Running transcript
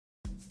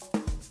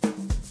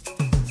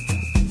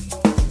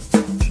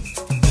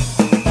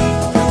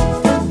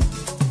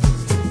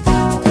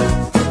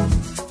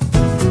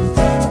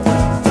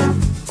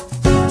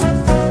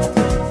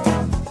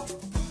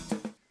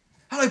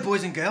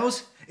boys and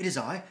girls. It is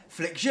I,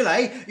 Flick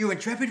Gillet, your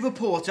intrepid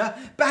reporter,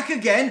 back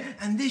again,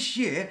 and this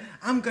year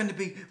I'm going to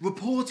be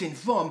reporting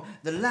from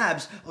the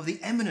labs of the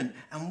eminent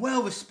and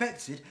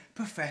well-respected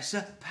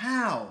Professor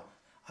Powell.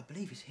 I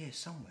believe he's here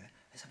somewhere.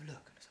 Let's have a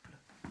look.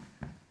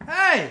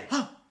 Hey!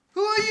 Oh,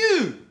 Who are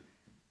you?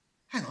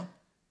 hang on.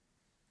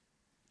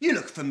 You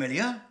look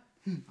familiar.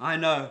 I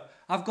know.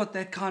 I've got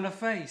that kind of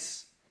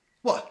face.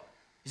 What?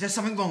 Is there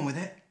something wrong with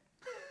it?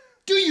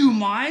 Do you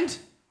mind?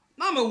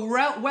 I'm a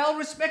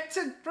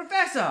well-respected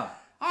professor.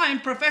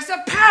 I'm Professor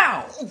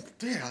Powell. Oh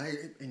dear,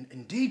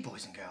 indeed,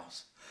 boys and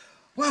girls.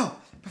 Well,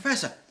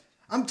 Professor,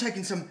 I'm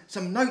taking some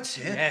notes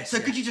here. Yes, so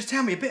yes. could you just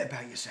tell me a bit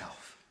about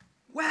yourself?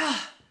 Well,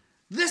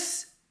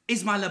 this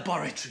is my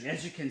laboratory,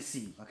 as you can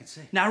see. I can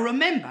see. Now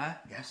remember,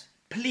 Yes?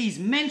 please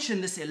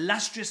mention this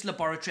illustrious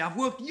laboratory. I've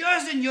worked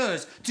years and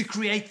years to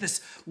create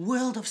this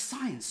world of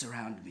science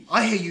around me.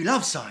 I hear you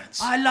love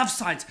science. I love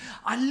science.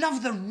 I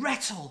love the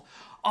rattle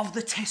of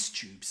the test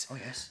tubes. Oh,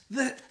 yes.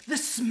 The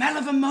smell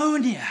of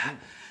ammonia.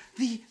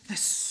 The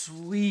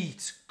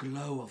sweet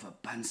glow of a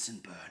Bunsen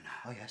burner.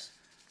 Oh, yes.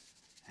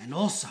 And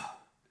also,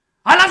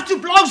 I love to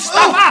blow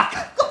stuff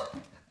up!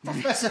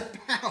 Professor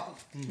Powell.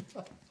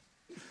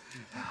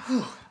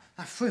 Whew,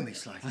 that threw me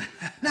slightly.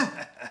 Now,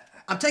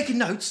 I'm taking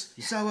notes,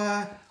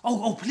 so,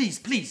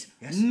 Please.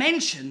 Yes?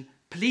 Mention,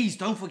 please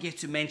don't forget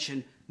to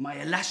mention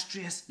my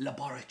illustrious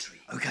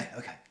laboratory. Okay.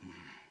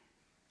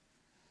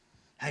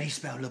 How do you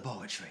spell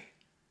laboratory?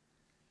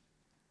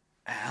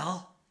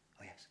 L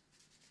Oh, yes.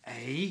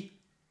 A.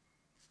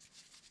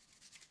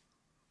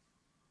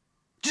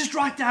 Just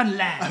write down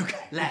lab. Okay.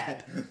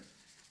 Lab.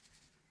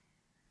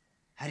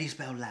 How do you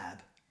spell lab?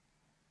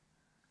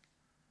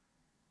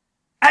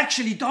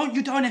 Actually, you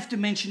don't have to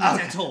mention it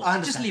at all. I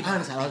understand. Just leave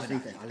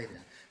it. I'll leave it.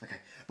 Okay.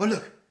 Well,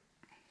 look,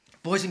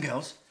 boys and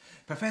girls,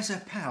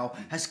 Professor Powell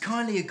has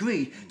kindly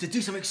agreed to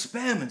do some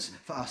experiments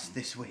for us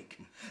this week.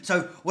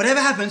 So, whatever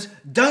happens,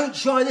 don't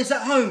try this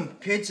at home,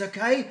 kids,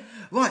 okay?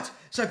 Right,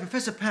 so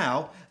Professor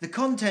Powell, the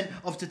content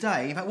of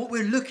today, in fact, what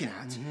we're looking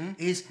at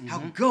is how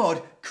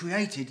God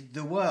created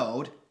the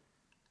world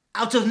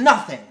out of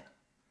nothing.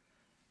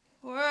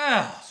 Well,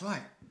 That's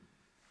right.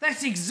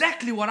 that's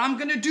exactly what I'm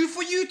going to do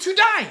for you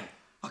today.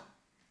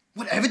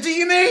 Whatever do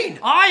you mean?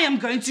 I am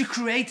going to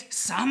create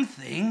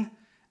something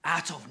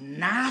out of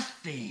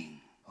nothing.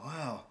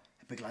 Wow,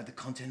 a bit like the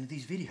content of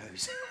these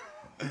videos.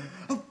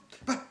 Oh,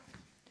 but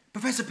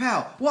Professor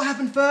Powell, what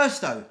happened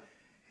first, though?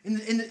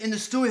 In the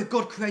story of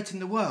God creating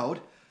the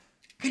world,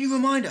 can you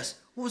remind us,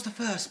 what was the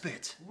first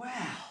bit? Well,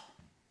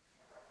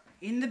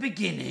 in the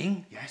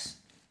beginning, Yes?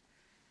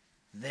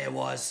 there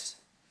was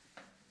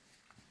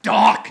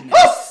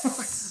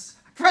darkness.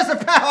 Professor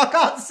Powell, I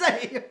can't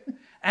say.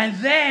 And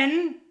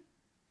then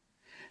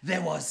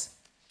there was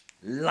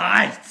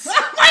light.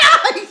 My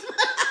eyes!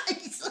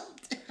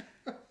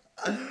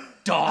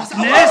 Darkness.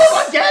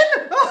 Oh,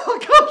 again? Oh,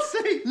 I can't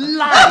see.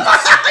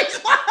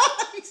 Light. My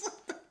eyes!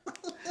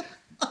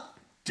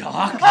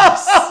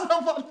 Darkness.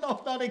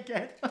 No, not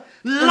again.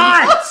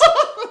 Light.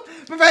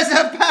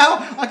 Professor Powell,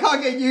 I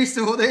can't get used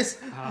to all this.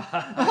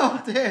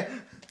 Oh, dear.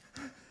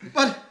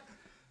 But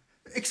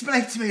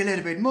explain to me a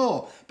little bit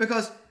more,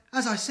 because,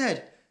 as I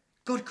said,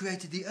 God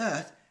created the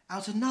earth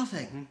out of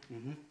nothing.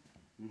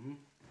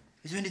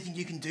 Is there anything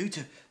you can do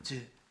to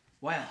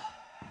Well,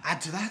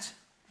 add to that?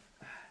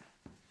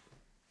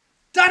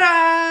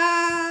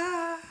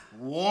 ta-da!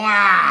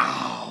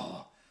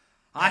 Wow!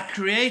 I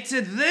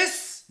created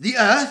this The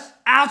earth?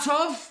 out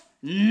of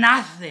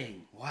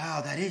nothing.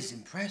 Wow, that is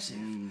impressive.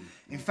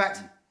 In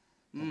fact,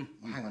 hang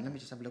on, let me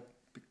just have a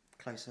bit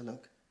closer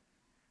look.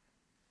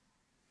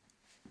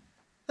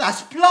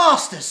 That's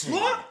plasticine.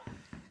 What?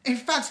 In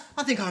fact,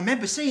 I think I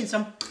remember seeing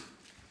some.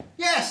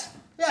 Yes,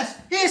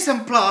 here's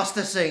some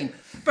plasticine.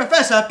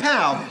 Professor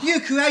Powell, you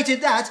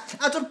created that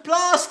out of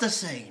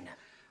plasticine.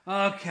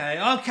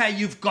 Okay,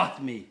 you've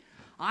got me.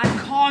 I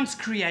can't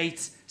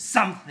create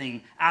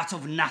something out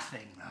of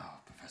nothing. Oh,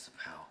 Professor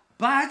Powell.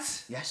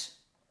 But Yes,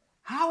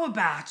 how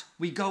about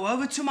we go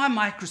over to my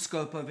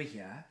microscope over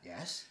here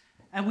yes.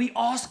 and we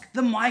ask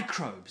the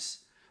microbes.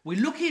 We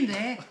look in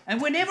there,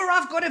 and whenever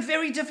I've got a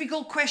very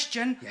difficult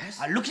question, Yes.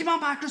 I look in my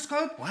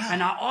microscope Wow.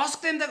 and I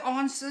ask them the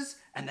answers,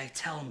 and they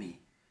tell me.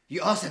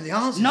 You asked them the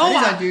answer. No,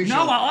 That is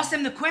unusual. I ask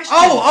them the question.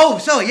 Oh,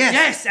 sorry, yes.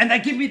 Yes, and they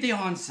give me the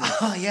answers.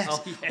 Oh, yes.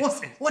 Oh,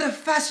 yes. What a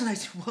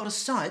fascinating world of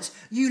science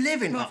you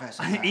live in,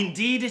 Professor Powell.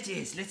 Indeed it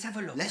is. Let's have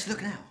a look. Let's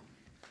look now.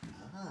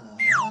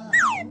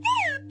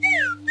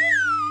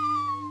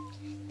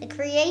 The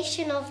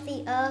creation of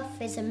the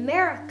earth is a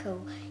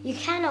miracle. You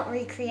cannot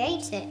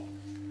recreate it.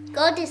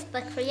 God is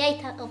the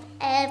creator of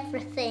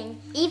everything,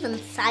 even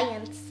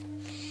science.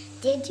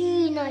 Did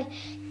you know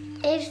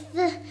if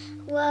the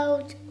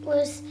world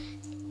was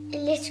a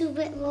little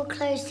bit more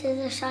close to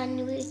the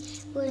sun, we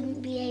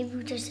wouldn't be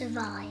able to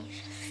survive?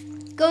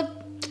 God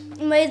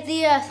made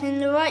the earth in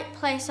the right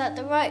place at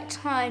the right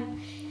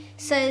time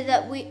so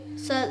that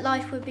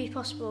life would be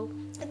possible.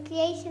 The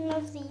creation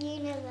of the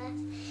universe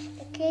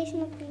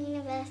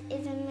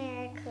is a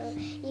miracle.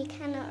 You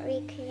cannot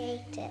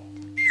recreate it.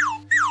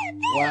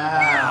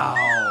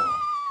 Wow!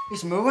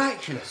 It's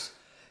miraculous.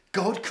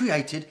 God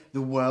created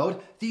the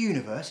world, the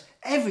universe,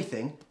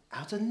 everything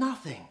out of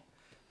nothing.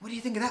 What do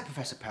you think of that,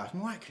 Professor Powell? It's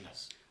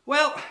miraculous.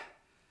 Well,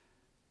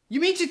 you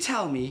mean to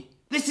tell me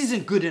this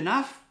isn't good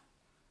enough?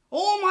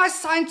 All my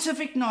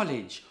scientific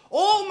knowledge,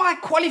 all my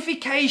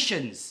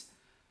qualifications,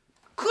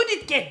 could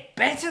it get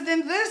better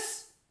than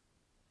this?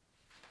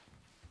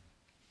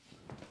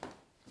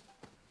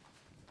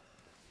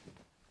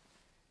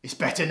 It's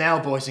better now,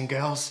 boys and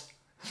girls.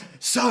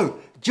 So,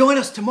 join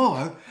us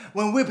tomorrow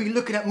when we'll be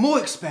looking at more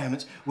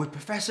experiments with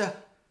Professor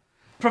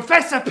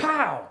Professor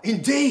Powell!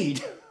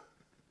 Indeed!